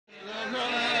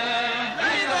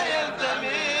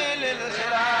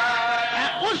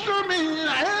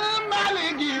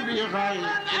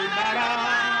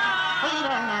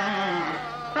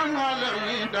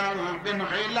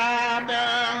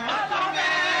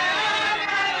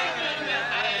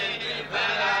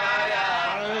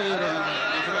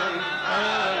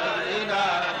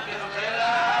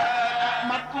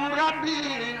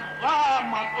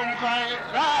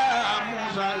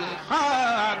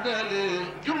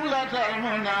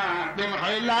المنى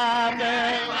بالخلاب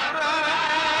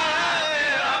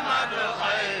رمض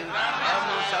خير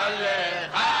ومصلي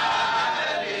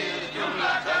علي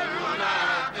جملة المنى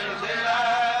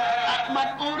بالخلاب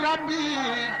أحمد ربي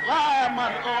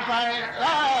ومرء خير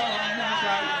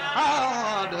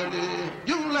هذا لي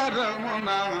جملة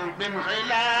المنى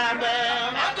بالخلاب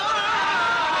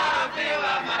ربي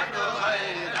ومرء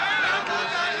خير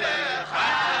ومصلي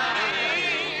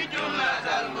علي جملة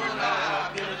المنى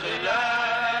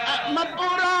بالخلاب أحمد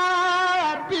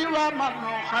ربي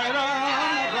ومرء خير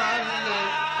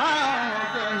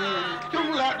هذا لي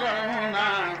جملة المنى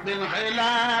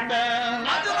بالخلاب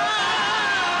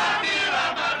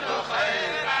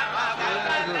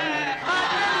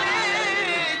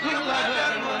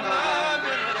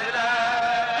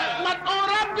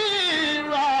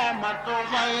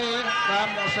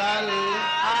ومصل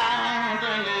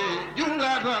عندي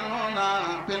جملة المنى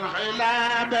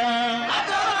بالخلاب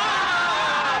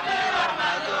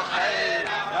رحمة خير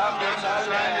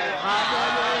ومصل عندي جملة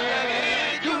المنى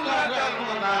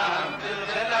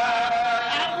بالخلاب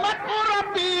أحمد ربي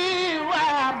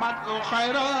وأحمد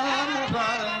خير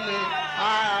مصلي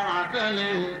عندي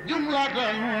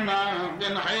جملة المنى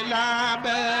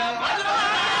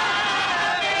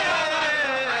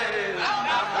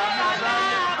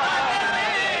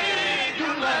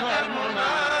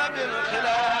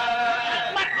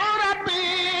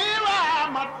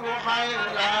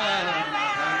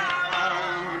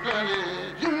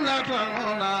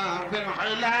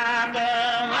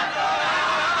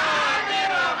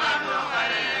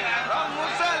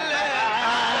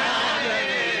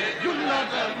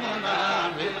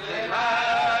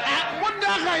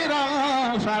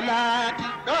بالخلاب صلاة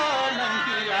دون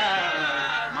انتهاء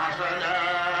مع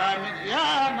سلام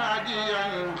يا ناجي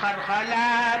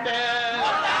الخرخلاب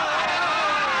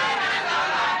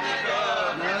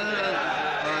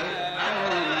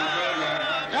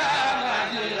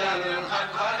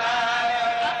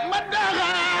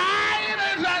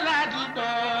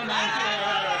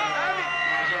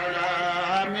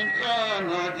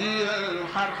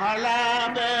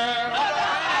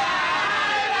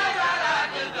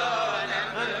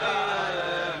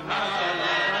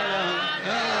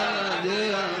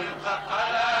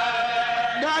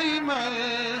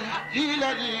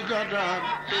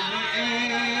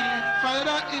خير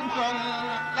إنسان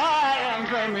لا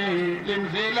ينتمي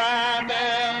لانفلاب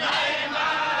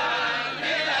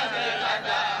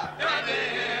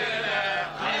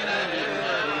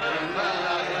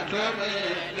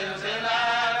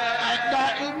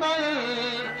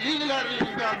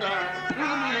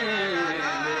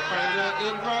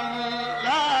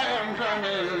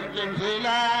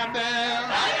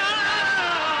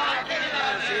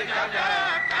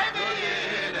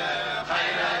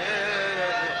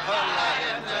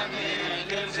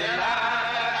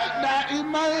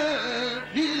دائما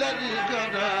إلى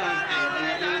القدر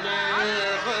خير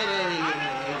إنسان لا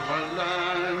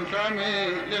ينتمي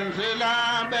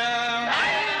لانفلاب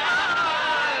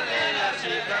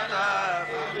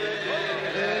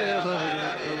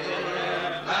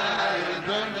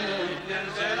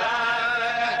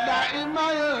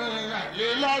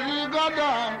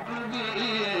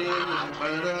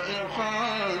خلا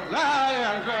ينتمي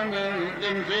لانسلاب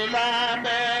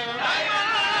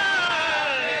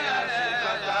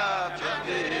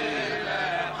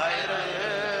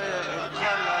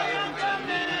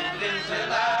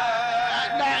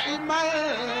دائما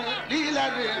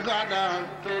ليلتي قد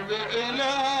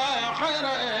إلى خير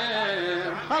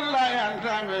خلا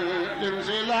ينتمي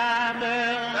لانسلاب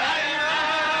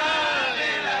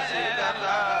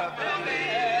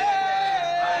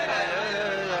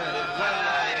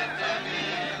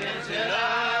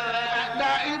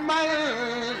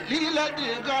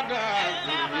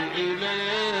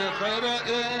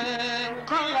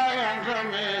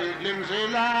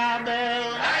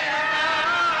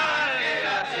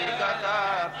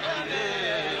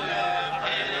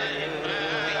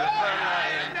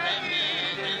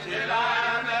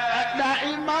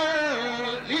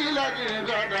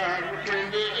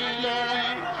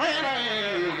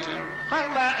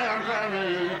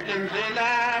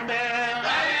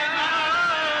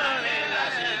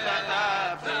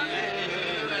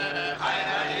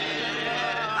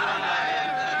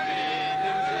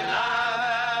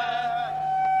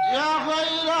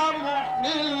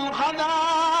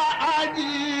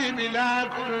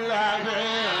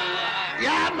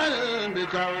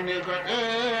بكونك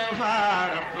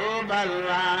فارقت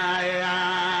بلوايا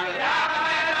يا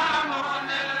خير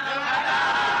مغني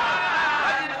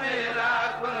الغداء بلا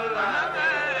كل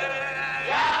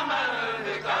يا من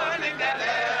بكونك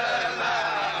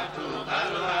فارقت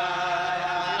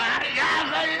بلوايا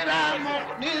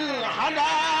مغني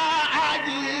الخلاء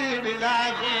عجيب لا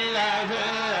كل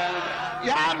شيء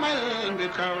يا من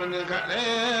بكونك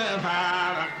لي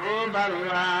فارقت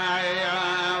بلوايا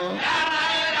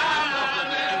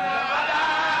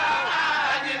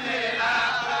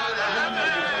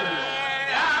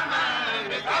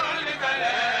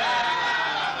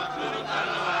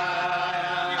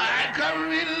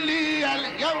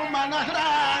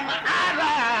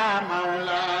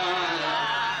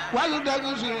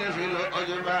والدقسي في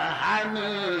الأجبة عن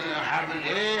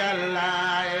حبلي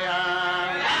الله يا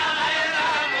غير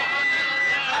مخزي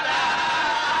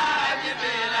الخلاج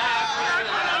بلا كل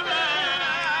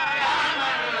يا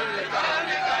من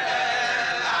لكونك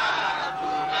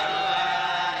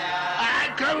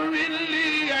أكون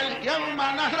لي اليوم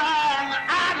نهرا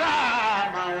على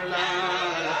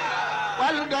مولاي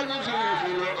والدقسي في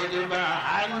الأجبة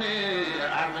عن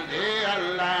حبلي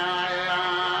الله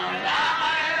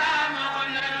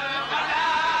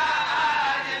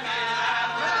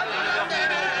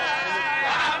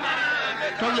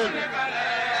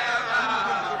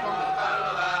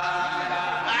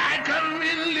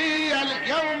أكمل لي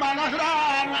اليوم نهرا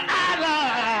على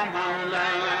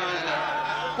مولاي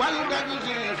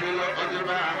والدقسي في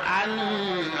العجبة عن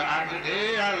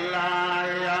عبدي الله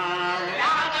يا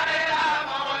غير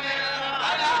مغني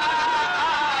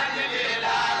الخلاج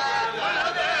بلا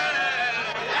ولد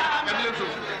يا ملك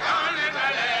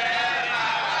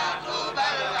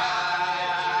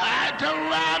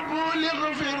التواب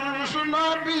لغفر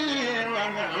صنبي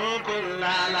ومحو كل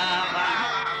علاقة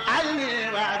علي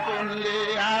وكن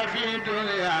لي في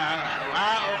دنيا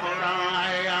وأخرى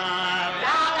يا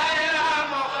غير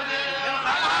مغني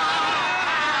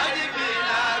الخلاج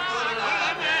بلا كل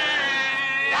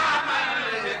يا من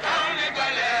بكونك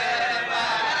لي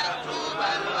مكتوب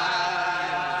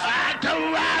الوايا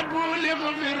التواب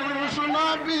لغفر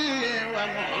صنبي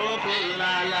ومحو كل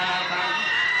علاقة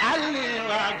علي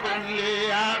وكن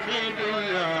لي في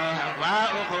دنيا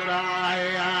وأخرى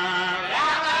يا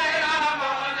غير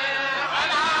مغني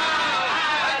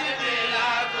الخلاج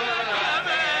بلا كل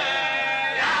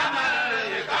يا من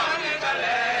بكونك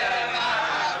لي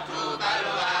مكتوب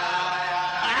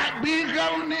الوايا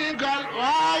بكونك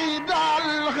الواحد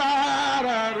الخير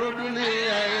رد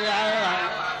لي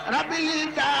ربي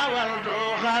داولت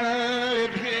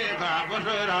خلد فيك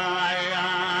بصرى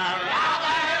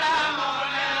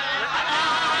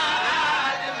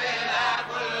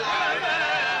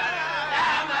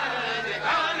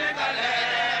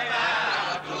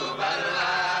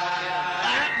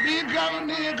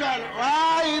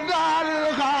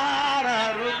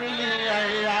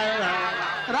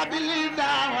ربي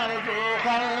داولت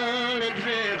خلد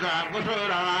فيك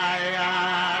بسرايا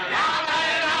يا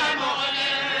غير مغني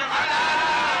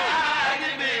الخلاج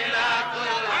بلا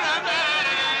كل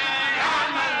يا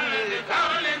من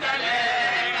بكونك لي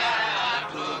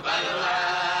مكتوب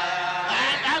الوايا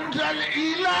أنت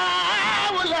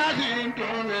الإله ولا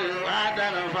تنتمي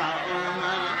وترفع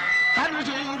من قد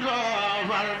سرت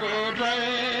فرد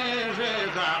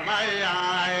فيك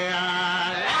ميايا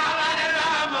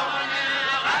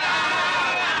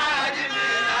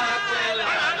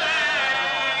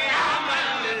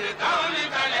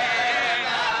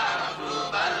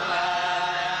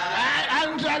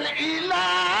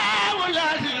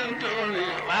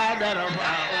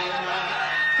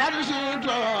قد سرت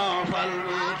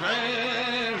فالو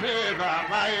فيك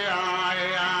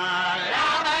ميايا يا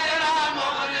غير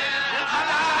مغني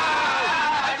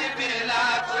الخلاج بلا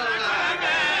كل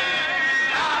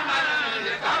يا من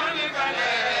لكونك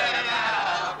لي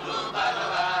مكتوب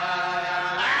الوايا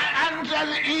أنت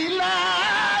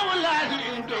الإله ولا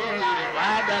تنتهي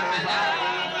وترفع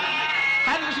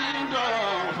قد سرت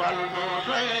فالو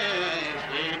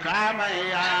فيك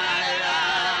ميايا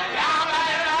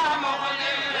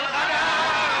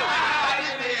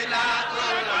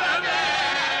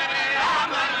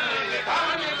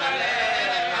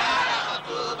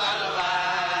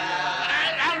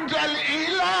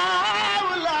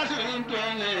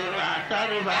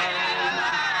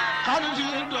قد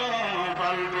جئت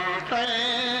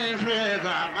فالبطين فيك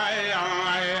ميايا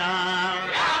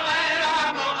يا غير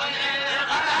مغني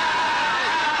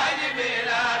الخلاج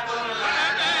بلا كل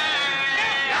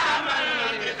يا من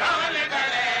بكونك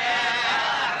لي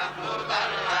مكتوب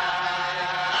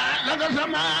الوايا لك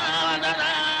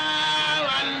سماءنا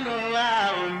والنوى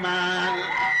والمال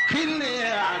خلي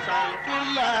عسى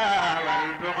الكل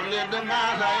والبخل دمى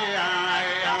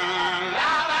سيايا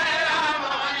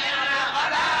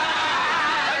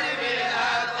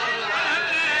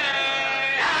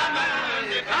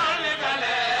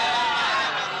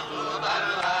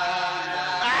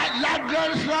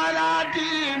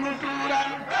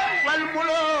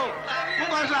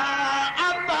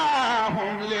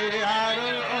وسأباهم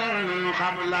ليال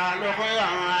قبل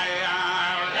لقيا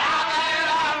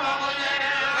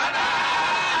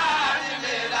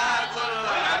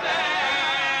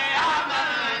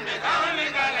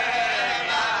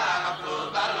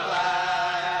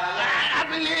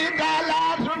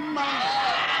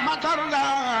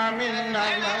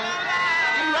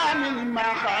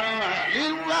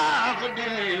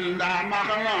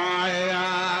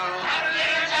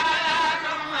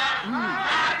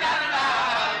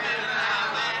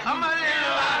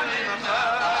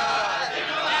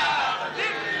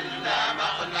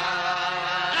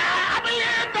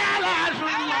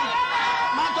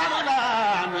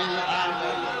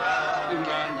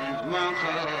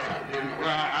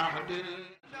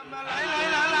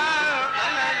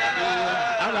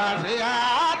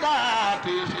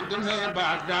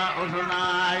بعد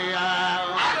أذنايا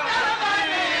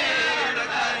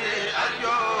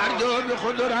أرجو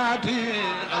بقدراتي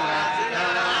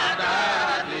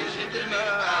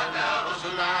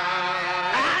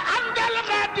أنت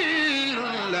القدير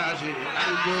الذي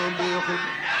أرجو بقدراتي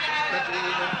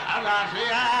على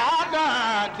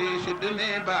سيادتي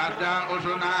سدني بعد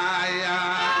أذنايا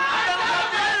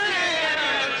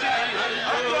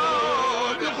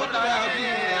أرجو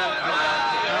بقدراتي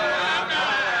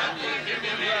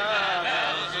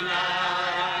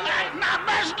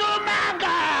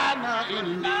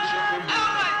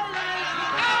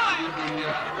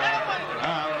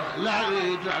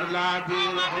لا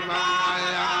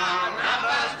برحمايا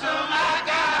نفست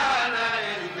مكان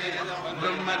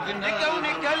ضمتنا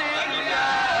لكونك لي يا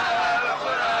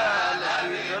القرآن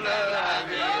لا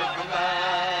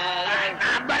برحمايا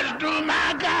نفست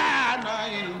مكان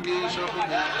عندي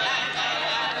شغل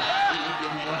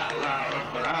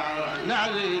لا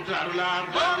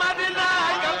ضمتنا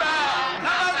كمان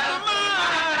نفست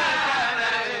مكان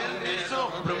عندي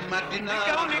شغل ضمتنا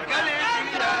لكونك لي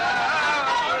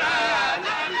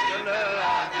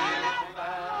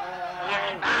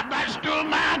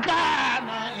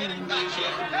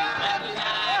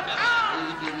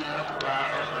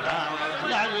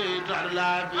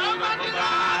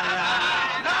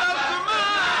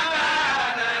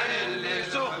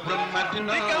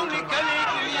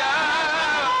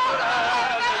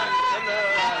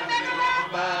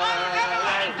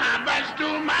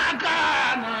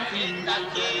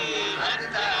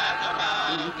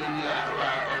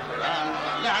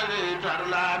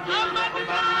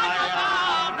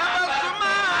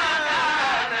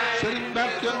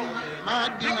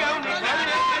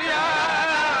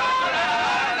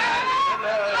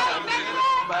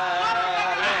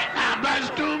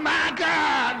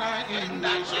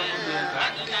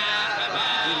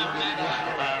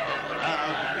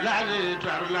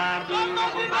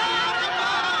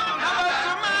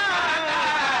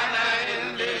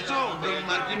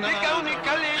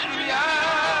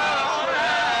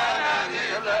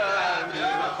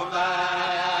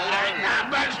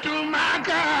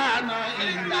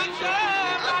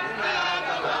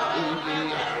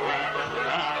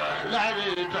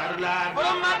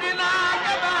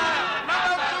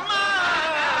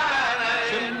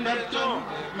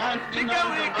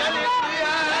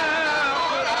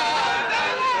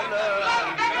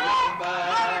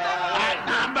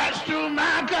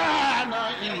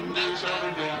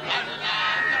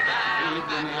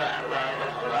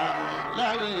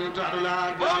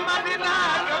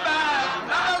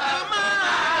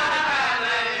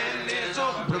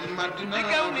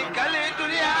بكونك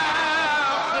لدنيا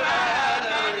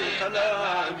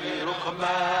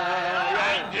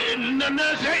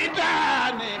إننا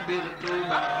شيطاني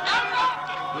بالتوبة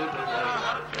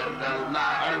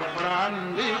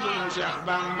القرآن بيقول شيخ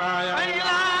بامبا يا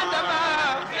إننا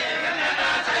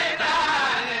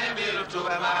شيطاني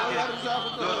بالتوبة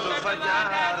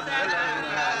فجار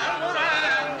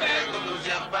القرآن بيقول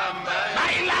شيخ بامبا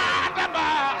إلا تبا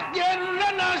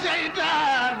إننا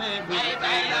شيطاني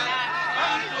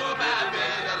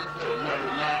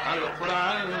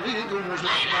القرآن بيقول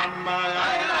شيخ بامبا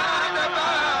يا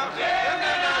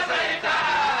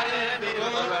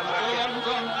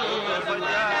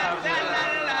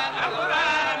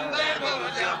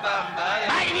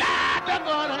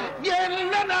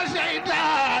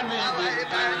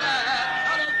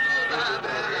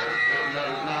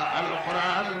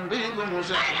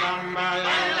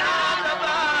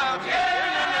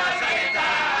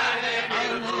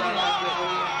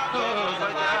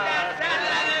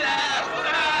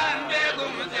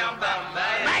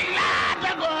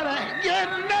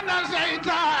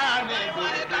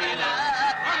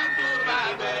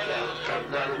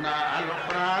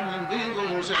القرآن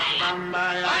بيقول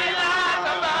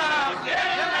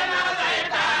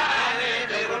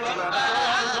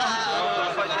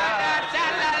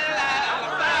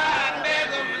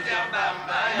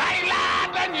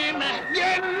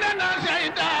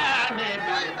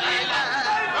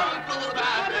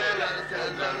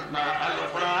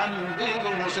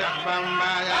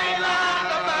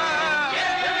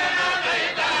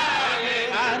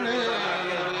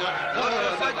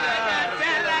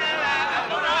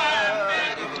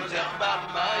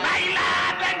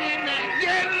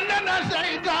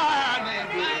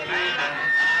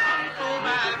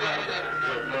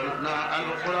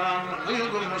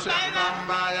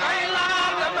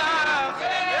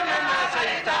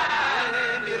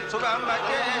Touba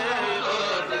Mbacké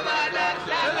Touba Dar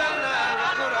Salaam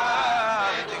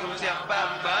Alxuraan digum Cheikh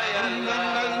Bamba Yàlla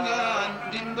ngay ñaan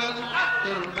dimbal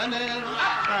yërmande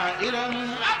xaayiram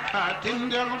xaatim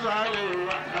dem saayu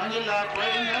maa ngi la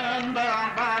koy ñaan ba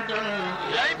baadal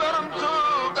yaay borom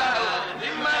Touba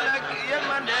dimbal ak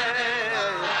yërmande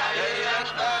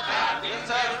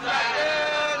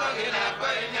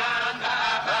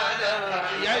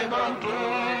yaay borom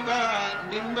Touba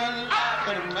dimbal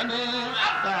yërmande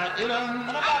xaayiram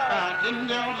xaatim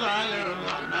dem saayu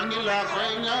maa ngi la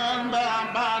koy ñaan ba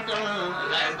baadal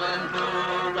yaay borom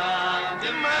Touba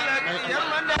dimbal ak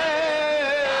yërmande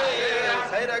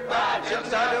say rek ba Cheikh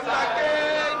Saliou Mbacké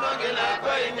noo ngi la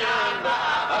koy ñaan ba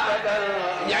abadal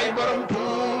yaay borom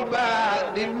Touba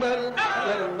dimbal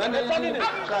yërmande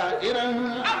xaayiram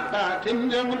xaatim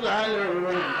dem saayu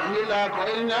maa ngi la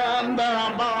koy ñaan ba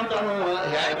baadal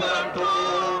yaay borom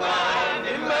Touba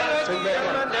dimbal ak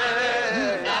yërmande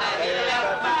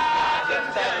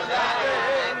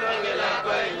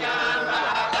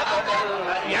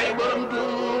yaay borom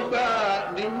Touba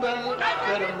dimbal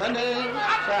yërmande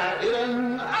xaayiram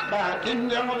xaatim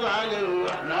dem saayu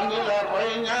maa ngi la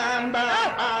koy ñaan ba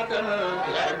baadal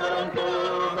yaay borom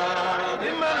Touba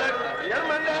dimbal ak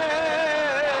yërmande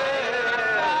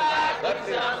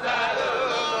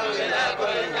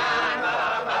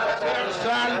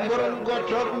sal borom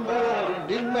gotor mbor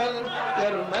dimbal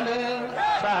yërmande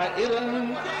xaayiram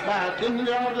xaatim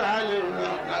dem saayu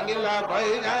maa ngi la koy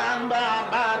ñaan ba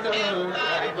baadal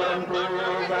yaay borom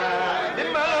Touba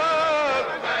dimbal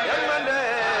ak yërmande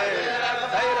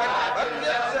say rek ba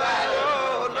Cheikh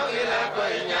Saliou noo ngi la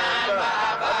koy ñaan ba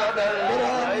abadal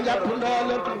borom jàpp naa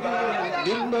la ko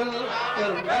dimbal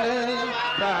yërmande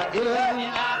xaayiram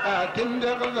xaatim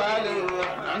dem saayu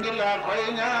maa ngi la koy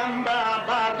ñaan ba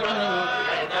baadal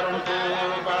yaay borom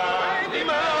Touba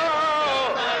dimbal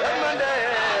yërmande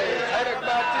say rek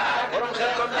ba borom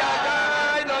xel kom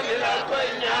jaagaay noo ngi la koy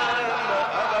ñaan ba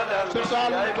abadal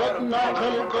sosal toog naa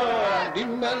xel ko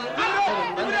dimbal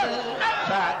yërmande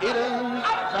xaayiram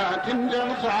xaatim dem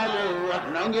saayu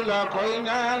maa ngi la koy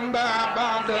ñaan ba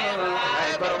baadal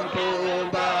yaay borom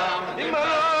Touba dimbal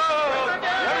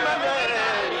yërmande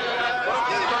borom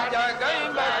xel kom jaagaay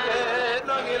Mbacké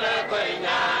noo ngi la koy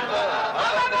ñaan ba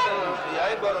abadal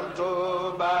yaay borom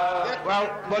Touba waaw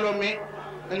mbooloo mi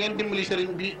da ngeen dimbali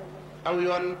sëriñ bi aw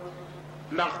yoon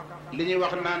ndax li ñuy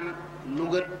wax naan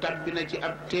Louga tabbi na ci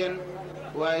ab teen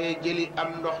waaye jëli am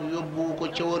ndox yóbbu ko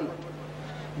ca woon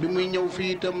bi muy ñëw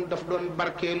fii itam daf doon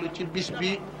barkeelu ci bis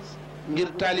bi ngir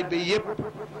taalibe yépp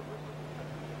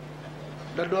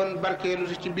da doon barkeelu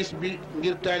ci bis bi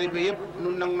ngir taalibe yépp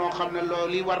nun nag noo xam ne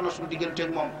loolu yi war na suñu digganteeg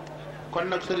moom kon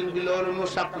nag sëriñ bi loolu nu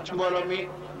sàkku ci mbooloo mi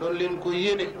doon leen ko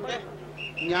yéene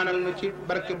ñaanal na ci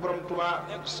barke borom Touba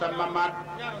sa mamaat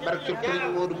barke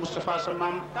Serigne Modou Moustapha sa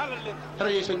maam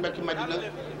taraje sëñ Mbacke Madina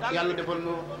yàlla defal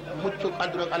nu mucc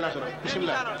àdduna ak àllaaxira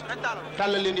bisimilah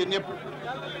tàllal leen yéen ñëpp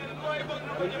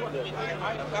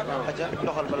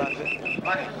doxal balaa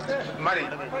mari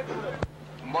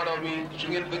mbooloo mi su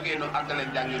ngeen bëggee nu àggale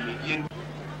njàng mi yéen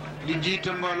di jiite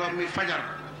mbooloo mi fajar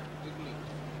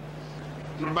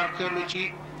nu barkeelu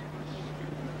ci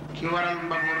ki waral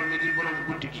mbaboor mi di borom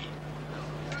guddi gi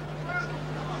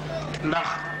ndax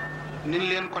nin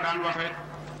leen ko daan waxe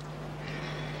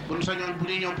bu nu sañoon bu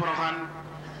ñuy ñëw Poroxaan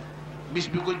bis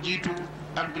bi ko jiitu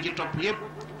ak bi ci topp yépp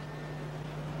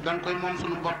dañ koy moom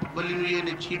suñu bopp ba li nu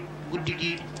yéene ci guddi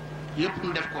gi yépp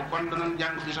nu def ko kon danañ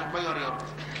jàng fi sax ba yor yor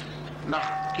ndax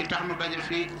ki tax nu daje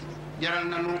fi jaral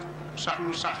nañu sax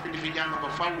nu sax fi di fi jàng ba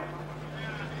faw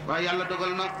waaye yàlla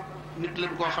dogal na nit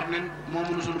lañ koo xam ne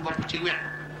moomuñu suñu bopp ci wet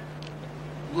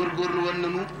góorgóorlu woon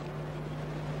nañu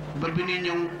ba bi ñuy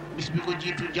ñëw bis bi ko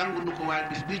jiitu jànguñu ko waaye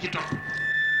bis bii ci topp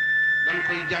dañ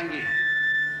koy jànge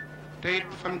te it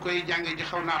fan koy jànge ji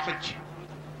xaw naa xëcc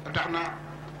ba tax na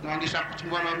ñoo ngi sàkk ci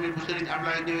mbooloo mi bu sëriñ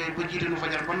Ablaye ñëwee ba jiite nu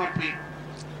fajar ba noppi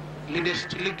li des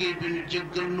ci liggéey bi ñu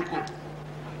jéggal nu ko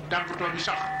tàggatoo bi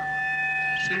sax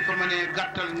suñ ko mënee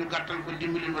gàttal ñu gàttal ko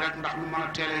dimbali nu rek ndax nu mën a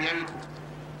teele yawi ko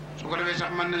su ko defee sax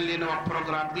mën nañ leen a wax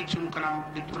programme bi suñu kanam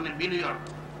di tournée bii nu yor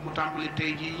mu tàmbali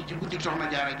tey jii ci guddi soxna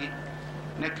jaara gi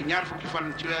nekk ñaar fukki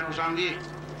fan ci weeru janvier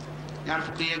ñaar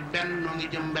fukki yeeg benn noo ngi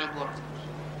jëm Mbelgoor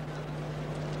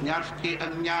ñaar fukki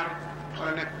ak ñaar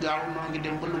wala nekk gaaw noo ngi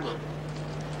dem ba Louga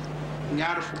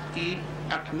ñaar fukki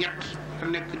ak ñett te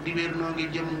nekk dibéer noo ngi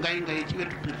jëm ngay ci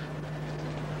wetu Pire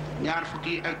ñaar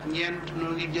fukki ak ñeent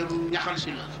noo ngi jëm ñaxal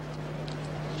si la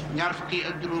ñaar fukki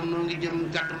ak juróom noo ngi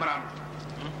jëm gàdd mbaraam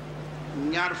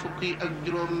ñaar fukki ak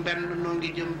juróom benn noo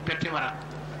ngi jëm pette wara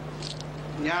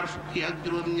ñaar fukki ak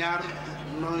juróom ñaar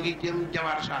noo ngi jëm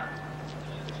jawaar saar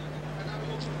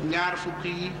ñaar fukk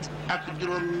yi ak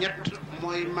juróom-ñett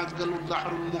mooy màggalu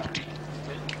Dahrul Muxti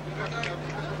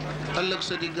ëllëg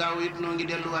sa di gaaw it noo ngi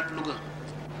delluwaat Louga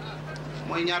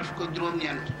mooy ñaar fukk ak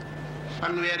juróom-ñeent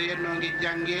fanweer ya noo ngi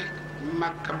jànge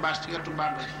Makka Baas ci wetu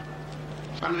Bambey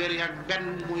fanweer ya ak benn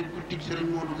mooy guddi Sëriñ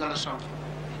Modou Gala Sow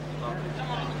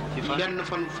benn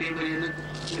fan février nag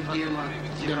ñu jéem a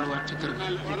delluwaat ci kër gi.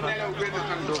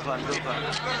 Ndofane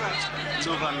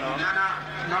la woon.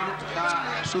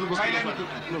 suñu bopp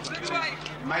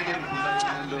may dem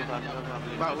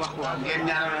waaw wax waaw ngeen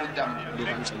ñaanal jàmm.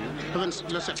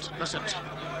 le 7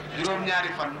 juróom-ñaari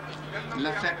fan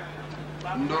le 7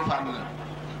 Ndofane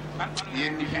la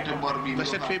yéen ñi féete bor bi. le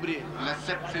 7 février le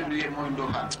 7 février mooy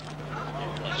Ndofane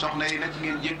soxna yi nag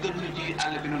ngeen jéggal ñu ci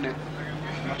àll bi nu nekk.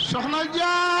 soxna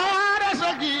jaara sa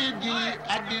géej gi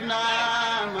àddina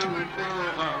man ko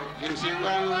xaw gën si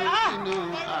wàllu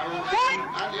aw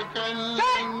alikañ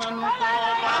man ko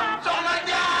xam soxna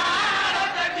jaara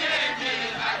sa géej gi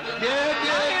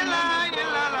déedéet la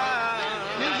la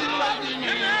gën si wàllu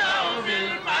aw bi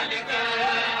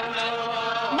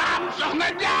maam soxna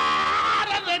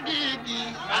jaara sa géej gi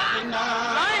àddina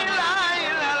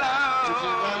gën si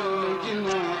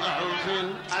wàllu aw fin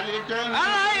alikañ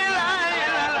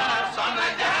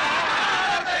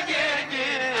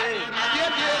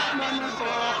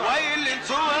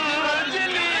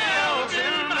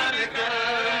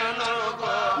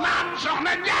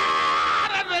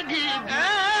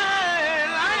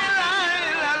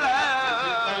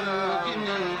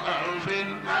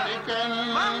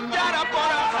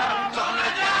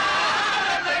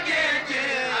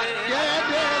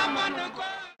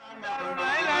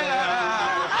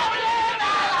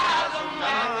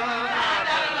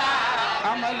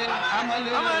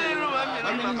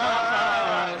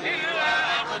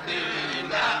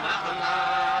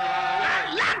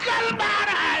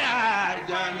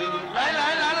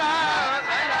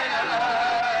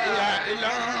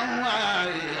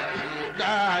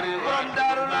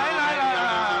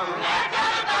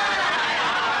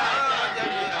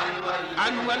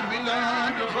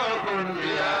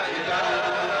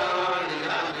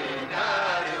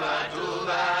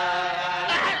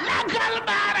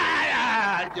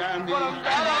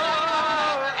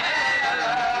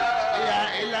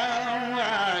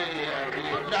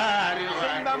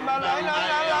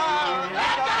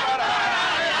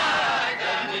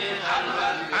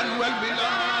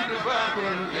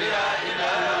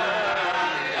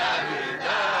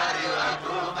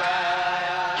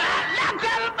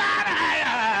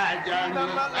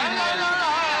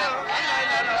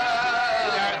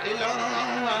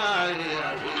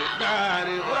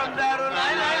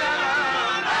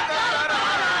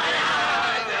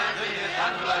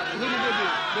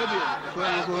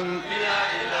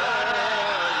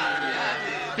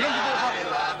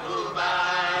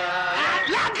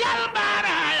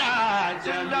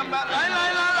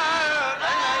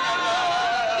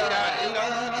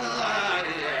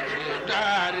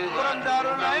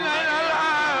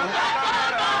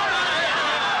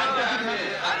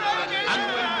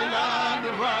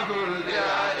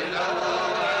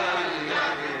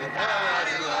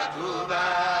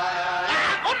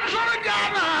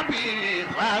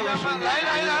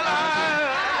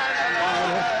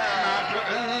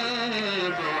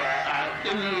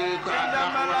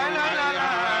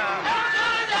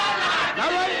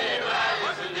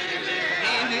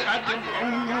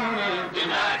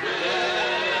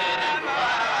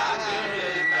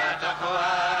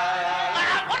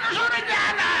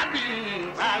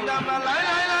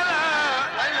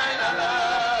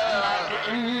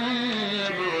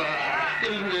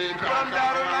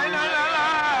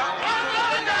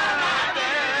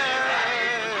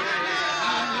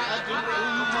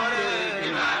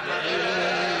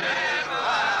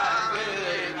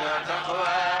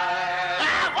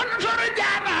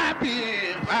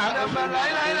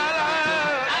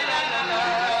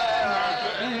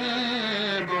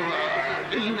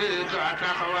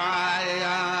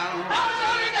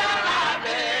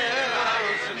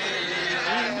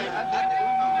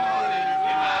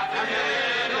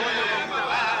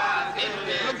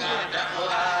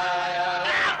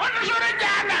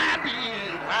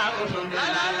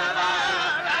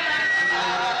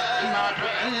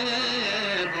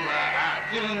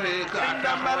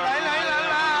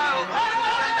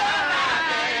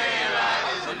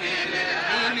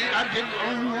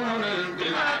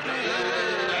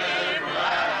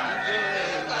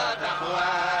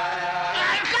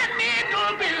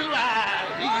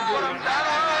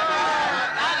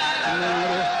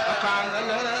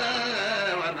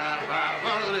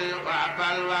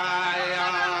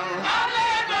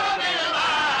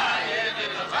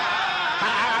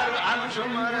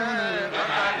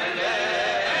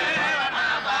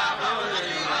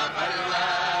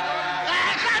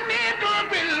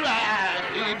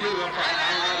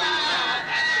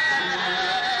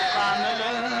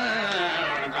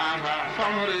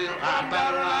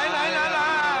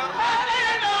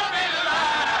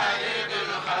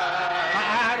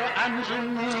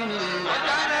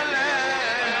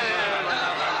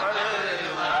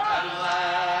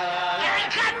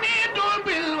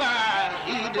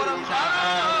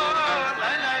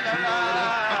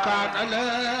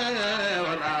لا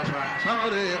ونافع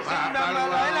صبري وعبد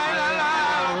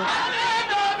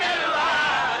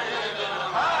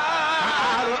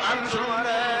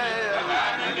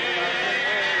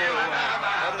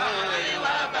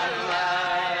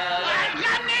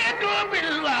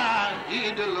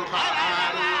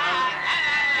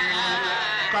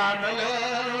قام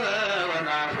لا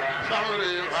ونافع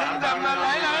صبري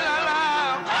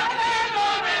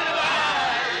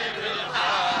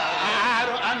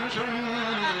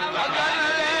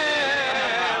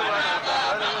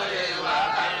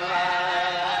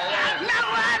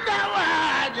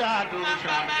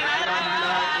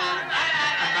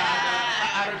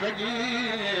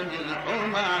من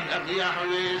حرمة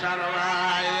يحوي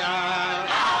سروايا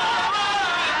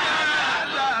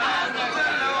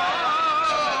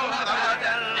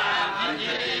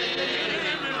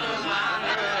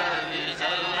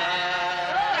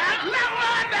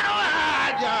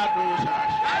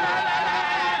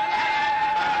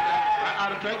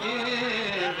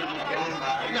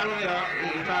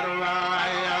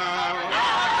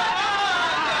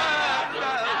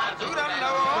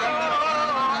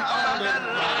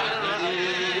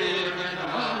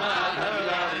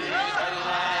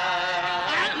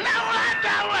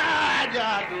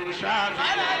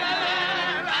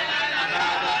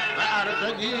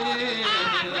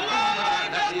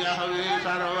يحوي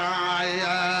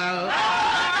سروايا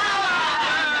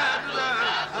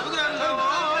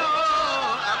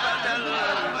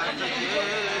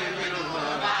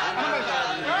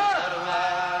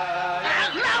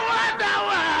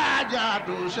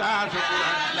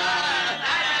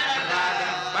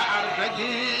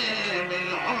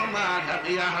من عمر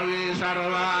يحوي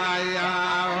سروايا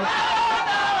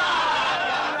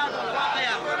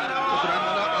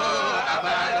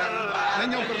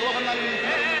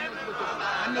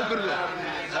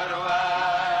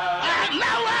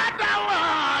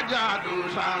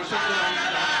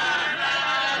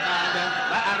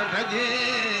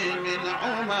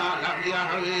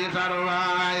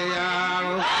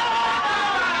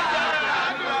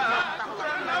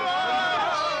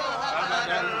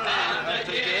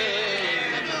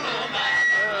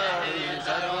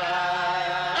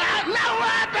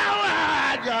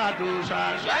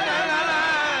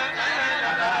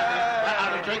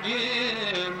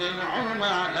من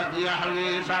عمر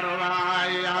يحوي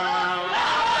سروايا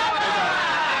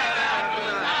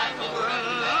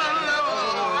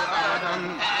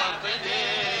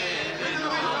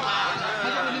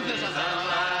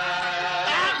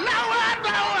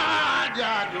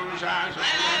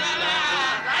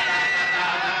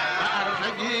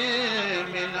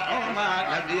من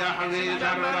عمر يحوي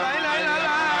سروايا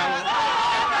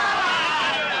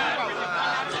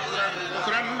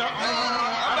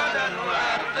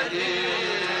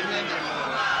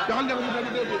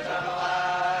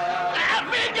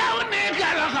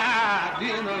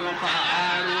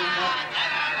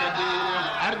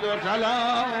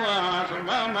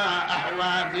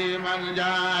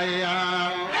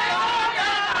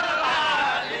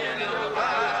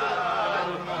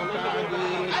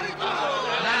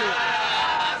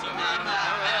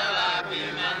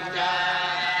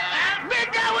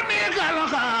بكونك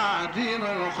الخادم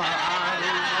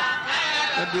القارب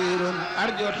كبير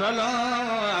أرجو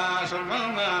تلاوة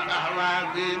مما أحوى في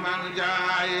من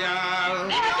جايا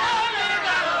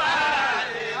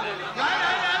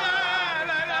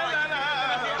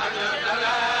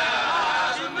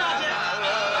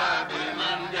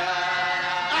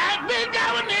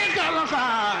بكونك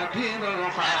الخادم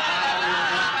القارب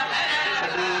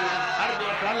كبير أرجو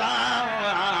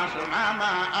تلاوة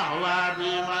مما أحوى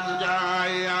في من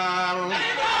جايا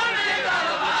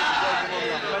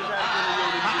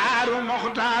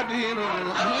مقتدر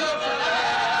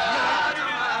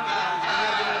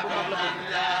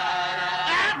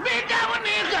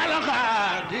بكونك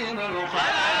الخادم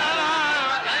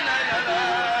الخلاص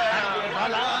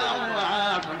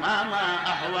مما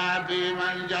أحوى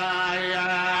بمن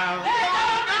جايا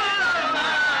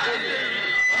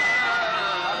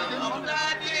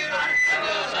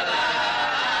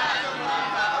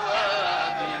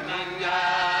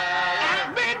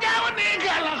بكونك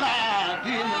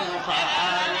الخادم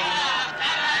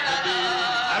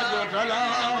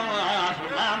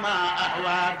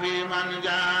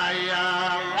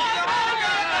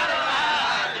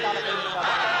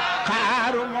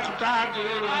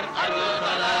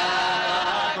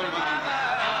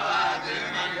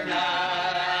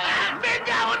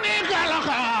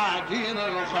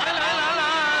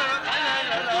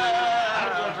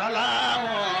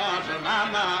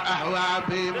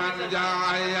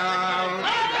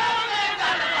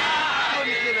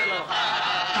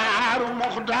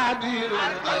قدير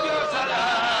أرجو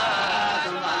صلاة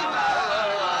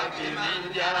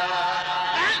من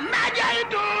جاء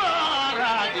نجيت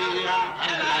راضيا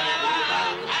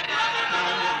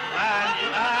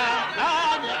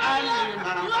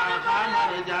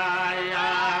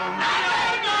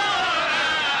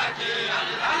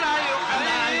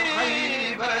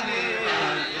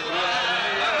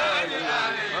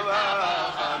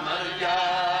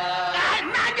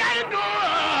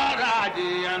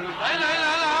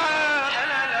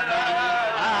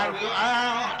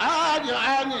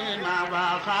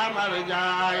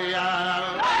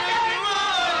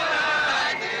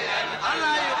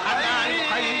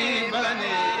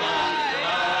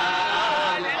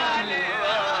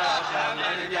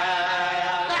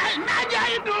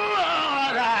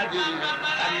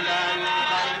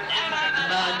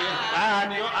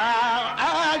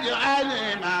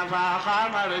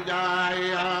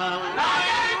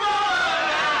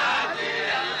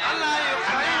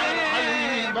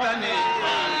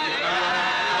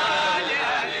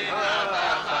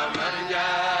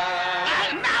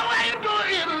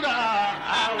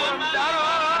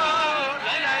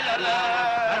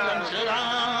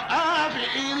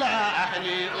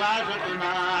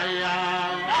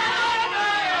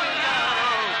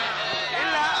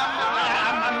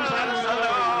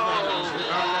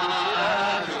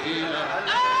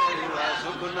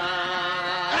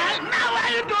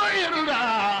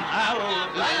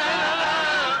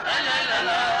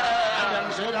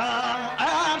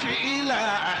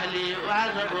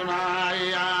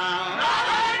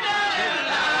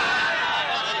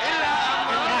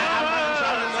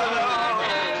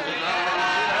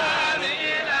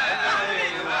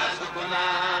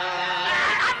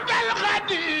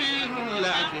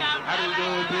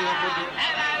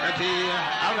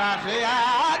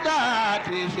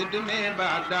سياداتي سدني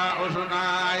بعد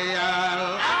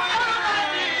أذنايا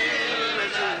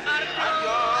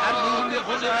أرجو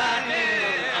بقدرتي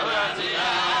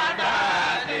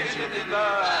سياداتي سدني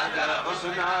بعد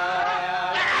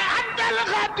أذنايا أنت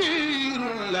القدير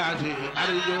الذي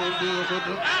أرجو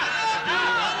بقدرتي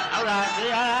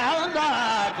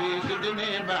سياداتي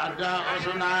سدني بعد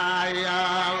أذنايا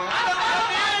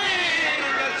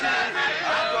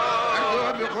أرجو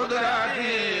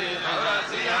بقدرتي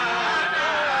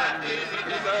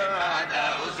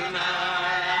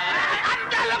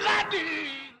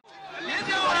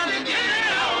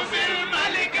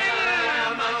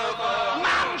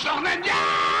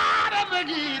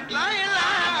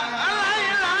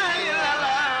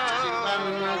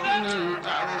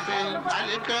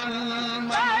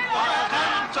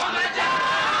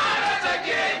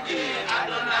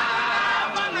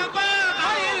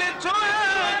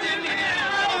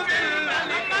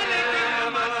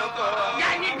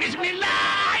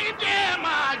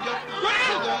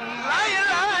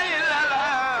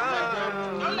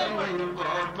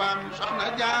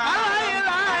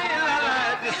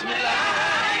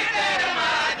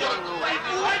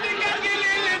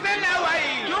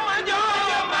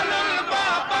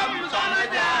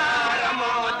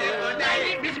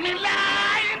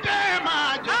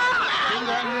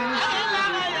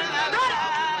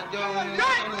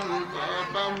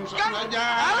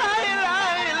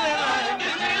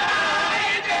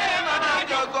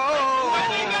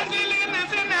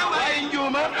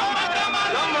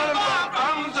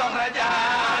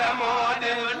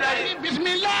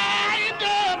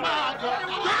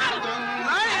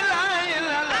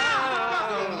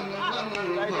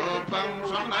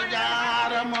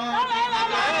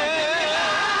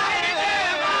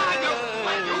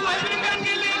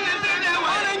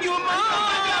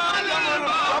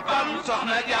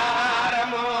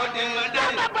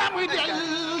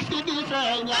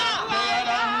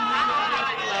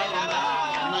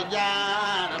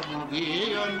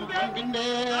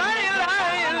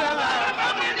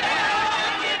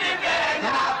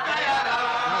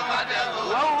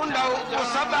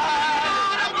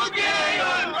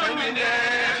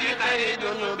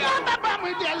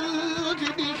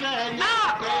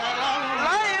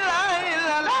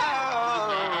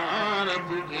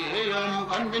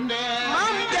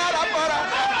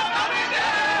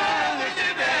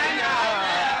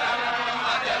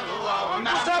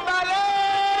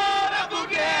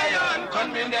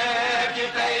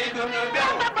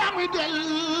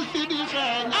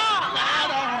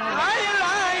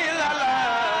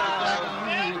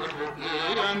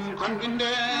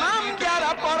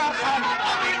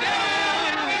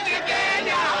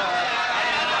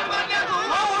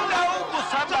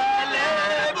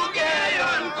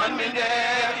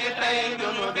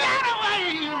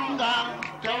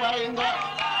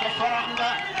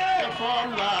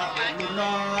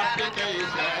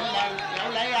Te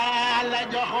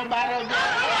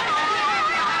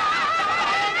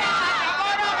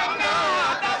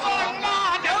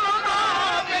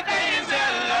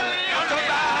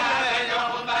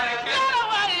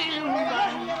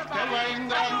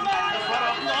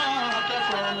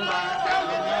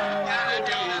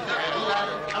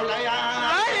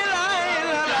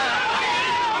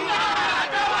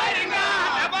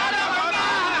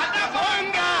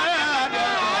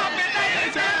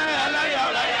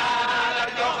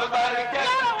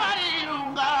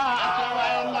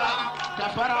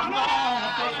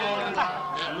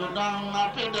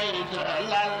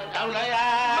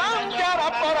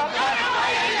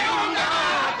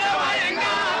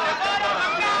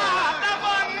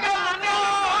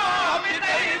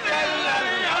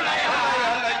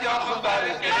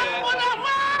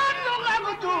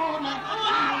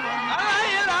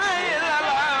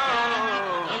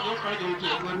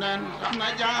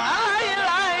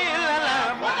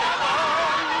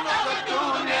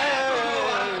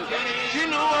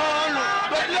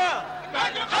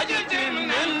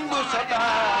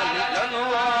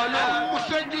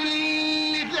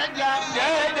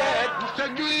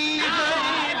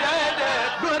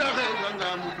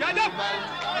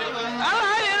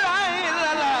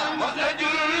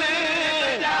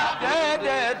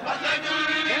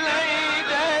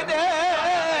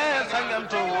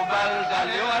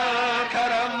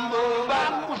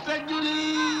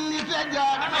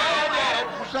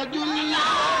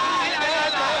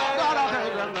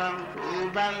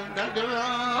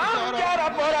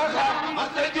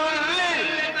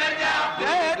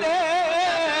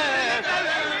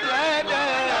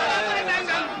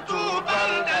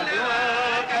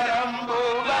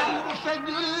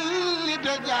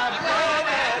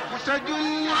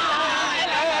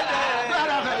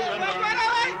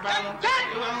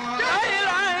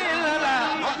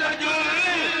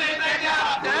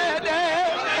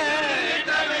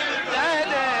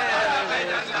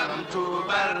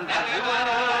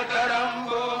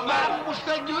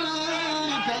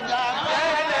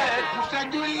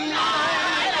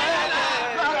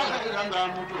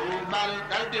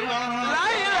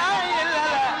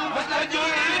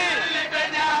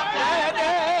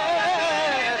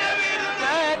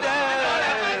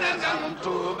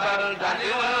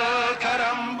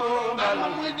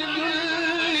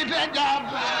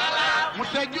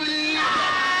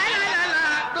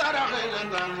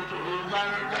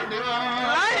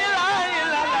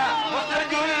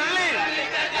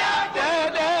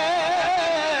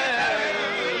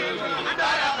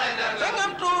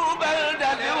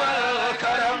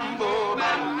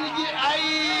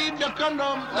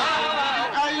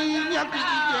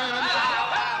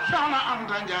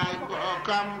Ndiaye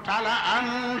bokkam tala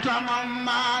anta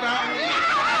mamara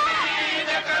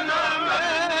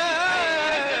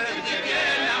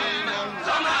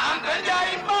sama anta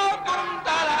Ndiaye bokkam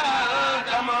tala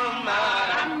anta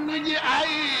mamara nu ji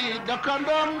ay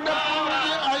dëkkandoom dëkk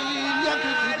ji ay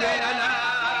ñetti jigéen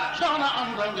soxna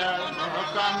anta Ndiaye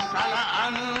bokkam tala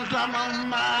anta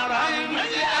mamara nu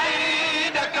ji ay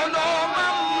dëkkandoom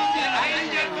ji ay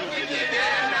ñetti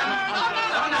jigéen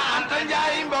soxna anta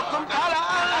Ndiaye bokkam tala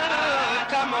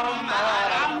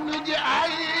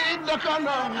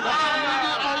Kanam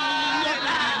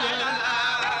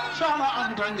sama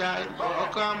anta Ndiaye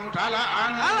bokkam tala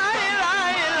an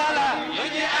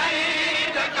yuji ay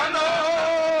de kano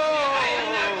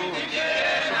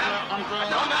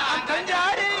sama anta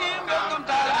Ndiaye bokkam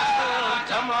tala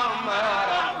tamama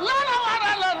lana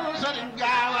waralan Serigne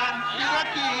Gawan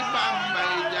yaki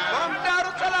Bambay ja bom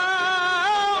Darou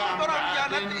Salam borom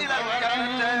janat ila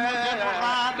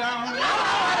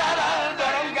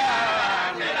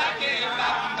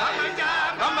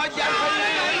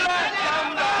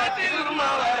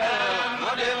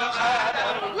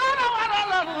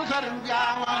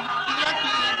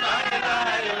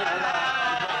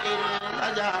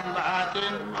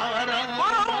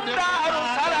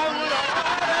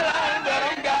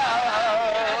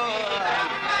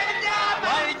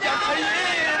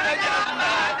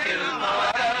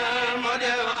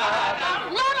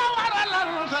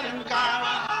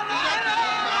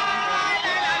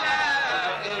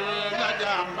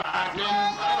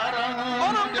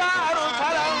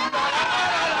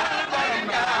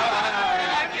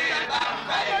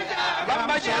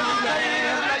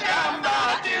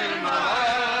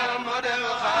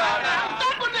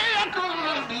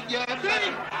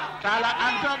tala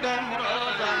anta dem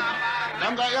rodan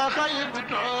danga ya kay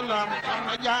bitolam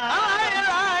sama jaay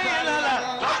la la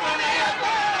topane ya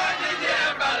ko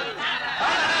jebal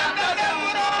tala anta dem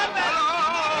rodan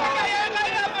danga ya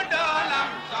kay bitolam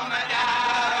sama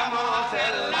jaara mo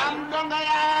selam danga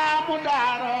ya mu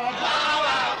daro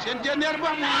sen jener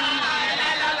ba mu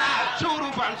suru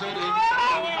fan sere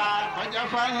fa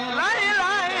jafan la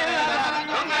ilaha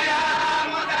danga ya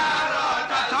mu daro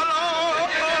talo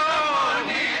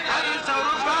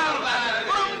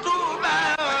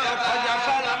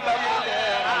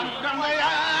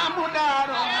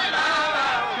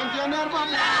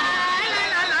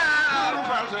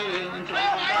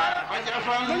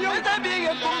fal te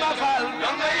bige kumba fal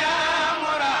donga yaa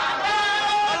mura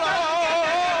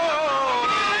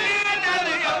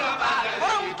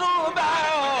borom Touba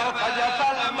faja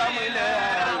fal ba muy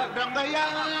leer donga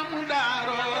yaa mu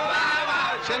daaro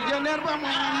seen jeneer ba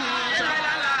muy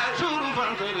suuru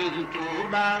fal Sëriñ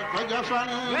Touba faja fal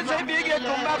te bige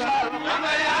kumba fal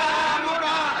donga yaa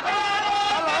mura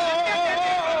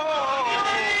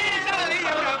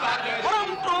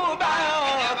borom Touba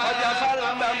faja fal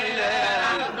ba muy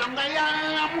leer donga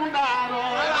yaa mu daaro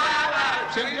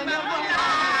seen jeneer ba muy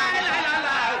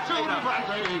suuru fal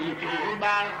Sëriñ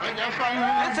Touba faja fal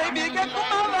te bige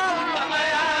kumba fal donga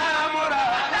yaa mura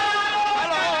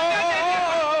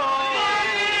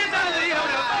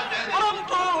borom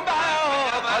Touba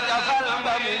faja fal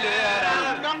ba muy leer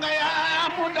donga yaa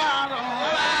mu daaro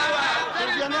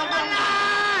seen jeneer ba muy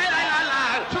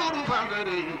suuru fal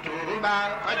Sëriñ Touba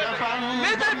faja fal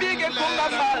te bige kumba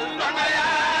fal donga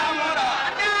yaa mura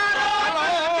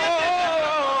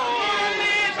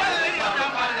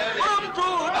borom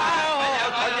Touba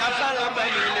faja fal ba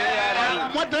muy leer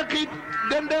moo taxit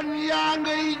dendem yaa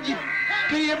ngay jib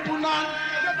te yëpp naan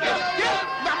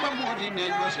Bamba moo di ne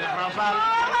ko Cheikh Rafal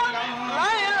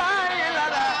lay lay la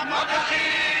la moo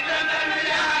taxit dendem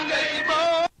yaa ngay bo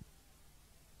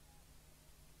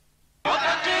moo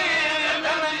taxit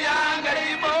dendem yaa ngay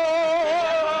bo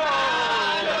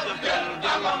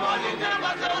Bamba moo di ne ko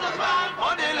Cheikh Rafal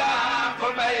moo di la ko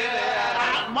bay leer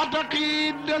moo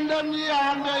taxit dendem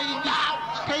yaa ngay jib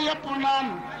te yëpp naan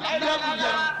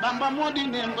Bamba moo di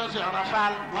ne ko Cheikh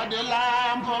Rafal moo di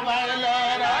lam fo bay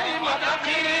leer ay moo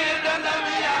taxit dendem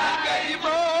yaa ngay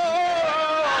bo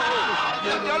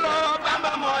jëjëlo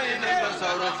Bamba moo di ne ko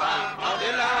Cheikh Rafal moo di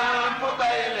la ko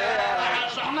bay leer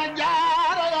soxna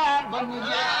Jaara yaa ba mu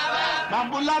jeex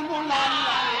Bambu lan mu lan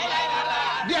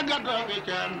dégga doobi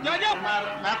kenn mar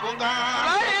na ko gaan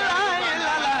lay lay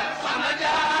la la soxna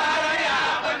Jaara yaa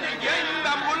ba ñu géej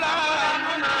Bambu lan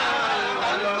mu naan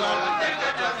dégga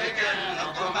doobi kenn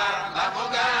ko mar na ko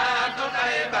gaan tu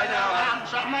tay bañ a wax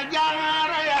soxna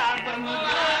Jaara yaa ba mu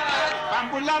jeex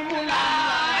Bambu lan mu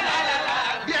lan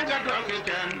dégga doobi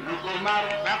kenn ko mar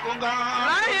na ko gaan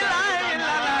lay lay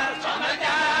la la soxna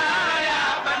Jaara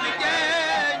yaa ba ñu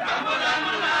géej Bambu lan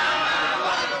mu naan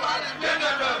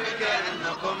dégga doobi kenn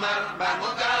ko mar ba mu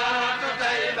gaan tu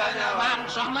tay bañ a wax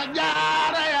soxna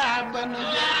Jaara yaa ba mu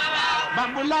jeex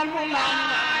Bambu lan mu lan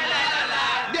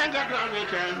dégga doobi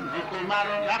kenn ko mar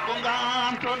na ko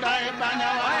gaan tu tay bañ a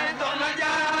wax ay soxna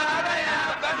Jaara yaa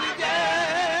ba ñu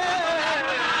géej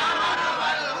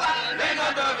dégga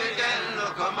doobi kenn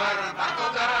ko mar ba ko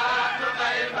gaan tu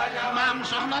tay bañ a wax maam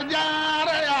soxna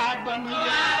Jaara yaa ba mu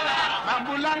jeex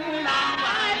Bambu lan mu lan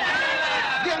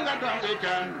dégga doobi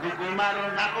kenn ko mar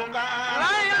na ko gaan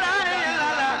lay lay la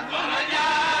la soxna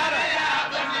Jaara yaa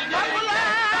ba ñu géej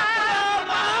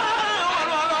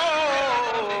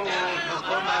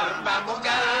ko mar ba mu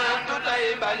gaan tu tay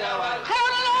bañ a wax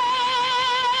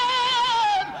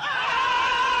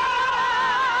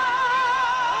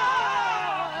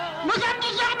nu sant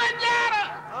soxna Jaara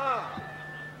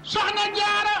soxna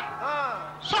Jaara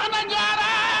soxna Jaara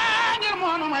ngir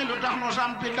moonu may lu tax nu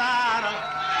sampi daara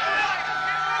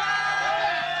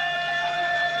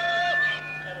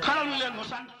xalal leen nu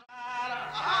sant Jaara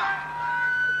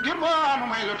ngir moonu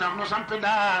may lu tax nu sampi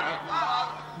daara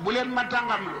bu leen ma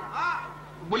tàngam lu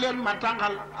bu leen ma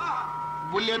tàngal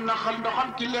bu leen naxal ndoxam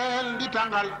ci leen di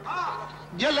tàngal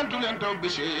jëlantu leen taw bi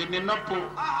seeni nopp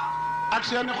ak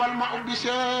seeni xol ma ubbi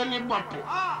seeni bopp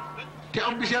te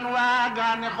ubbi seen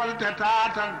waagaane xol te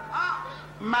taatan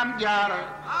Maam Jaara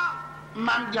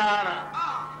Maam Jaara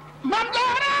Maam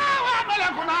Jaara waa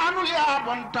meleku naanu yaa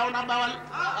bon taw na Bawal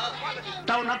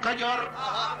taw na Kajoor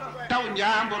taw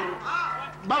Njaambur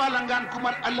Bawal a ngaan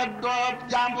kumat ëllëg doob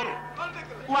Njaambur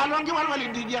waalo ngi walwali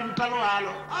di jental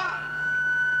waalo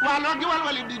waalo ngi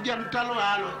walwali di jental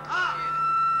waalo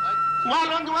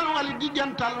waalo ngi walwali di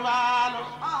jental waalo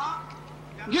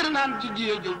ngir naan ci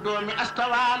jiyeju doomi asta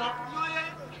waalo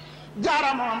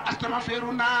Jaara moom asta ma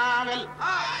feeru naawel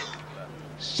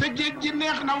sa géej gi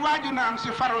neex na waaju naan si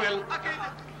farwel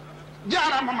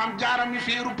Jaara ma maam Jaara mi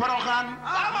feeru Poroxaan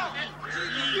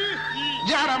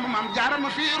Jaara ma maam Jaara ma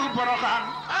feeru Poroxaan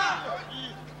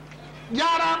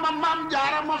Jaara ma maam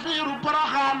Jaara ma feeru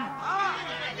Poroxaan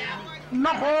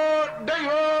noxoo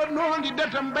dayoo noo ngi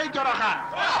detam bay Coroxaan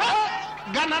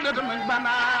gana detam nañ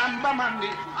banaan ba mandi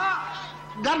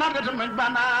gana detam nañ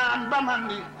banaan ba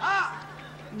mandi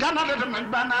gana detam nañ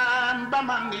banaan ba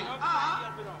mandi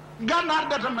ganaar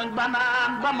detam nañ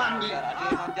banaan ba mandi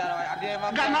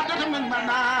ganaar detam nañ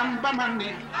banaan ba mandi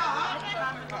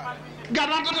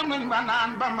ganaar detam nañ banaan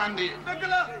ba mandi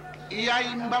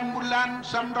yaay mbambulaan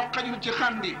sam ndox xajul ci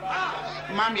xandi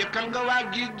maam yëkkal nga waa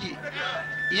géej gi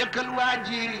yëkkal waa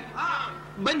jiiri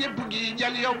ba ñëpp gi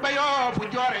jal yow bayoo fu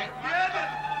joore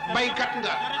baykat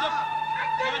nga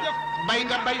bay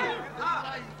nga bayu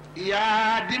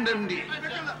yaa dindandi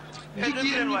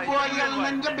jigéen ñi booyal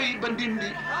nañ nga béy ba ndindi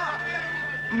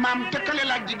maam tëkkale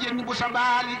la ak jigéen ñi bu sa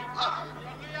baali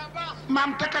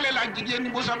maam tëkkale la ak jigéen ñi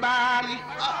bu sa baali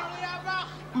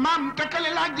maam tëkkale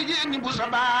la ak jigéen ñi bu sa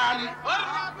baali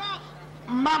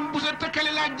maam bu sa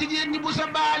tëkkale la ak jigéen ñi bu sa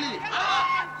baali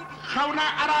xaw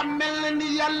naa araam mel na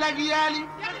ni yàlla ak yaali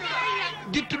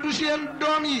di tudd seen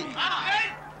doom yi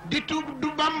di tudd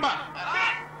du Bamba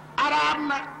araam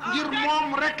na ngir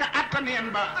moom rek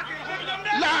attaneen ba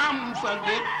laam fa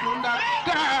géttu ndax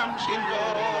taam si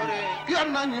ndoore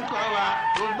yon nañu ko waa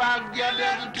tu baag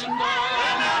gedeg ti ndoore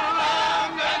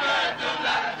laam fa géttu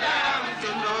ndax taam si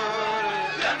ndoore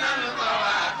yon nañu ko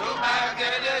waa tu baag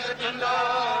gedeg ti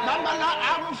ndoore Bamba la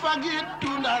am fa géttu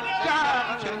ndax taam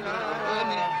si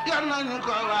ndoore yon nañu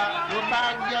ko waa tu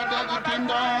baag gedeg ti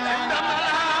ndoore Bamba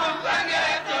la am fa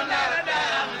géttu ndax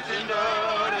taam si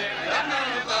ndoore yon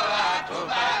nañu ko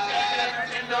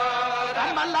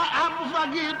la am fa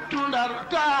gitu ndar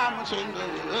taam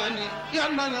sendoni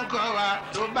yan nañu ko waa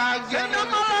tu baag gedeg ti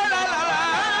ndoore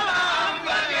am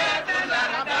fa gitu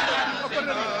ndar taam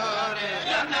sendoni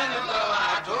yan nañu ko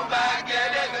waa tu baag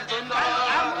gedeg ti ndoore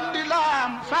alhamdulillah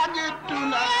fa gitu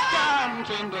ndar taam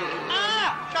sendoni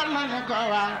yan nañu ko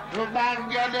waa tu baag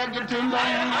gedeg ti ndoore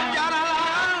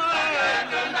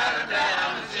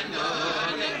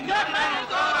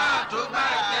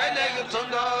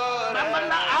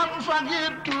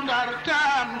fagitu ndar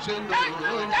taam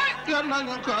sendoni yon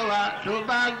nañu ko waa tu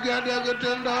baag gedeg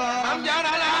ti ndoore am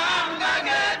jarala am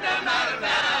fagitu ndar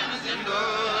taam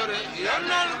sendoni yon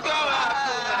nañu ko waa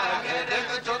tu baag gedeg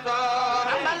ti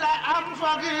ndoore amala am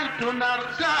fagitu ndar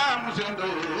taam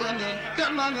sendoni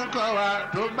yon nañu ko waa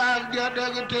tu baag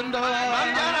gedeg ti ndoore am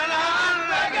jarala am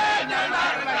fagitu ndar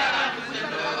taam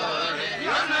sendoni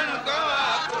yon nañu ko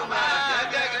waa tu baag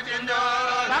gedeg ti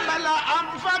ndoore amala am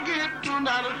fagitu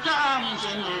ndar taam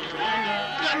sendoni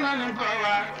yon nañu ko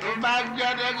waa tu baag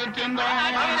gedeg ti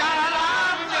ndoore am jarala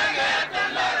am fagitu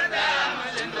ndar taam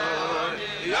sendoni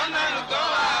yon nañu ko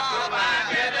waa tu baag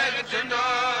gedeg ti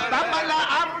ndoore amala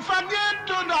am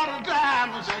fagitu ndar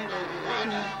taam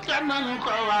sendoni yon nañu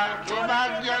ko waa tu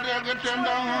baag gedeg ti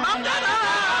ndoore am jarala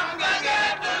am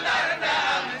fagitu ndar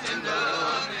taam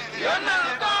sendoni yon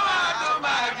nañu ko waa tu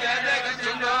baag gedeg ti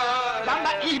ndoore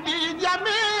Bamba idi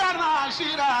jami'ana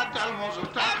siratal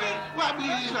mustaqim wa bi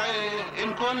in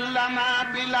kullana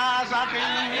bila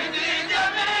saqim idi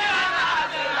jami'ana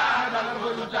siratal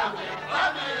mustaqim wa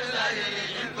bi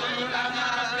in kullana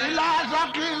bila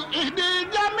saqim idi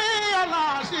jami'ana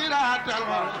siratal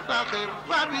mustaqim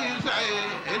wa bi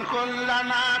in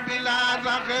kullana bila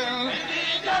saqim idi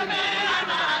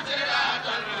jami'ana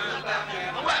siratal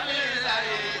mustaqim wa bi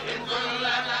in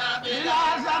kullana bila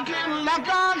saqim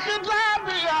laka خطاب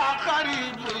يا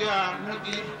قريب يا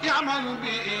مجيب يا من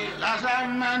به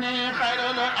لزمني خير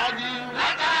الأجيب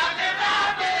لك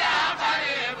خطاب يا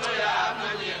قريب يا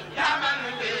مجيب يا من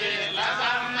به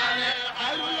لزمني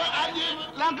خير الأجيب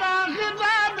لك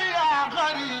خطاب يا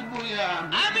قريب يا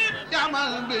مجيب يا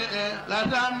من به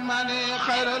لزمني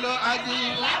خير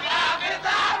الأجيب لك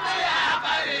خطاب يا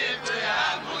قريب يا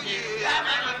مجيب يا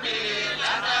من به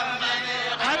لزمني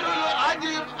خير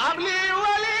الأجيب أبلي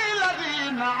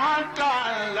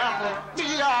تعلق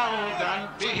بيعودا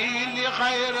به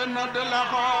لخير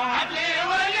ندلق أبلي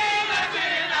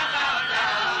وليلتنا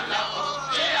تعلق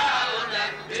بيعودا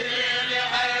به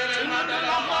لخير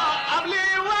ندلق أبلي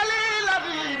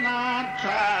وليلتنا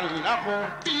تعلق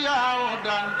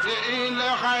بيعودا به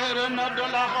لخير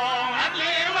ندلق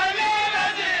أبلي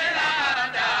وليلتنا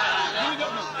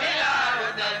تعلق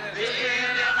بيعودا به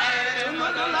لخير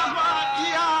ندلق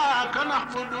إياك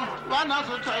نعبد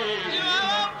ونستعين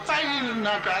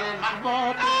فإنك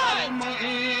المحبوب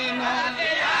المعين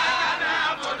إياك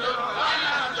نعبد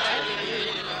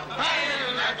ونستعين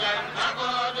فإنك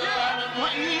المحبوب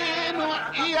المعين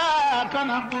إياك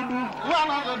نعبد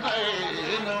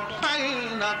ونستعين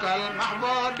فإنك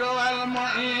المحبوب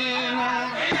المعين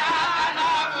إياك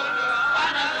نعبد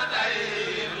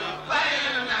ونستعين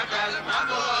فإنك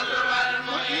المحبوب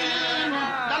المعين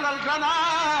دللتنا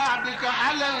بك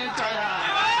عليك يا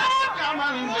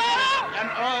من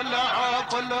أولى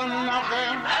كل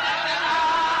النخيم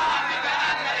بك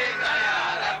عليك يا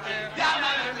ربي يا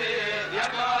من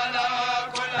يقول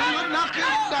كل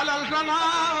النخيم دللتنا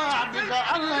بك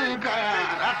عليك يا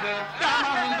ربي يا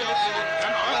من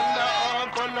أولى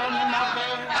كل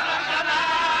النخيم دللتنا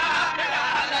بك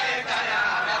عليك يا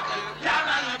ربي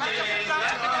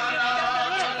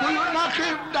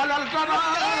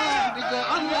وصلتنا بك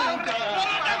أنك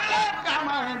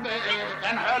كمن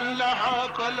بأن حلها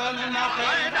كل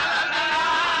النخيل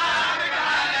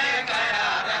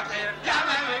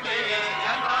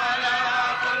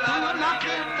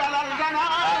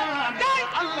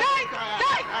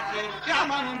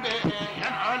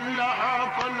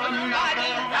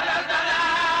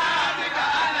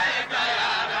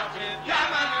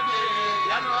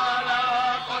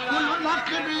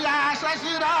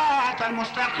صراط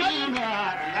المستقيم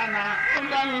لنا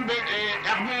كل البئر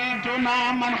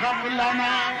يحميتنا من قبلنا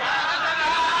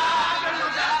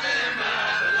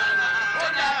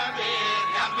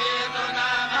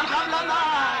من قبلنا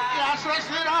يا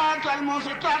صراط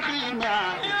المستقيم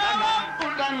لنا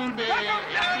كل البئر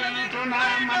يحميتنا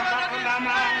من قبلنا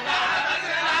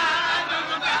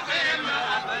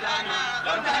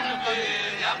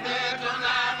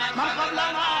من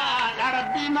قبلنا يا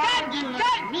ربي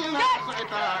ناجنا من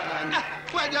الشيطان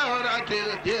وجورة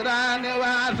الجيران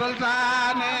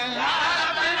والسلطان يا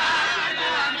ربي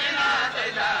ناجنا من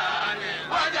الشيطان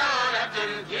وجورة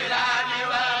الجيران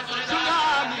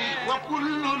والسلطان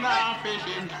وكل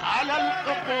نافذ على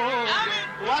العقول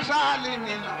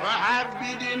وسالم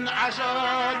وعبد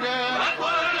أسود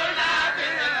وكل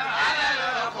نافذ على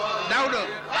العقول داود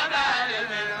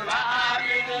وسالم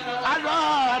وعبد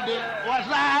أسود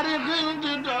وسارق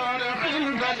الجدار في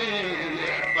الدليل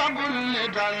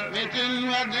وكل تلمة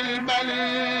وذي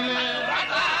البليل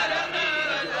وسارق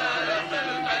الجدار في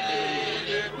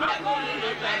البليل وكل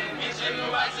تلمة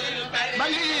وذي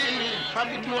البليل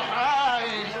فبالدعاء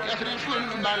يخرف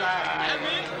البلاء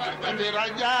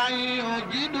وبرجاء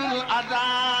يجد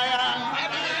الأدايا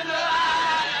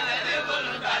وبالدعاء يخرف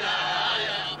البلاء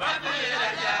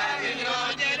وبرجاء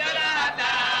يجد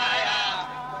الأدايا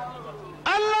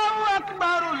الله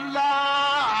أكبر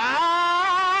الله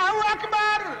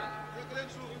أكبر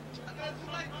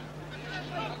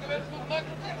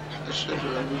أشهد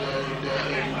أن لا إله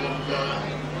إلا الله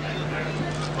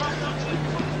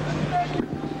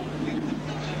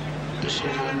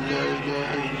أشهد أن لا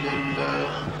إله إلا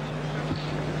الله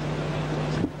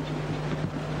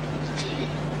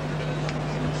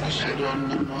أشهد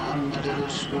أن محمدا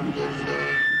رسول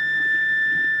الله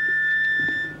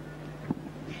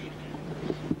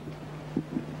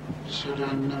أشهد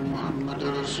أن محمدا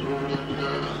رسول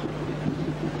الله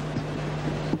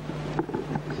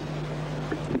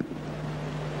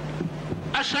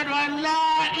أشهد أن لا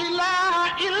إله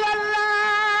إلا الله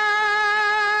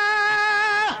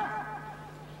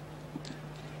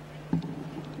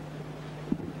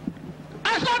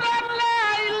أشهد أن لا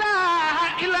إله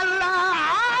إلا الله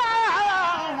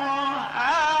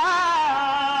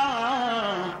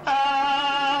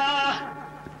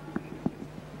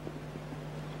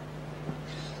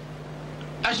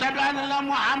أشهد أن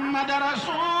محمد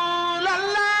رسول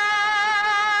الله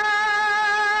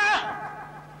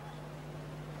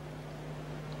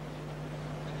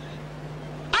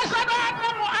أشهد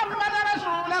أن محمد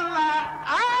رسول الله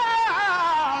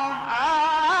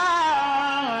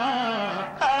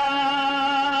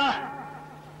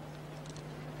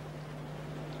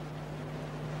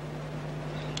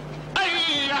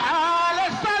أي حال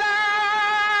الصلاة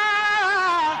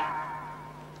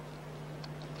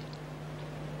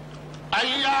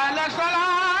أي حال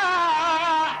الصلاة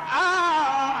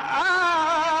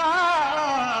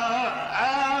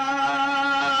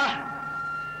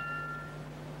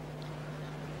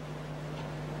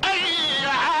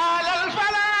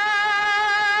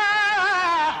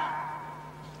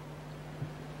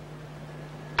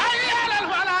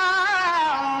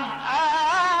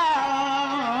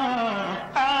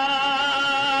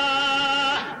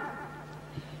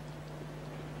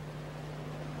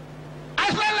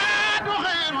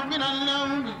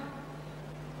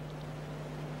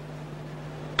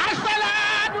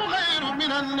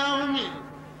النوم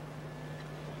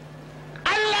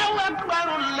الله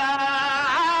أكبر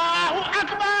الله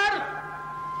أكبر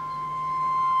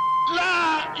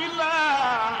لا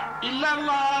إله إلا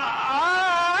الله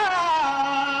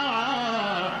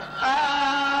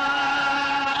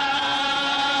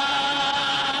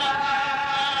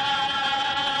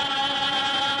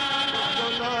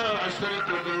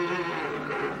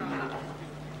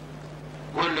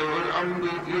وله الأمر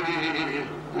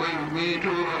ويميت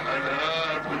على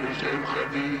كل شيء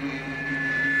قدير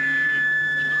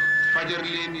fajar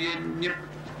leen yéen ñëpp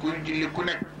kuy julli ku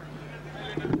nekk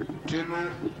te nu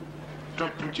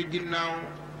topp ci ginnaaw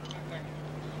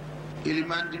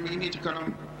ilimaan ji mi ngi nii ci kanam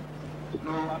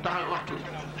nu taxaw waxtu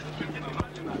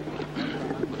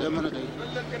bu dee mën a kay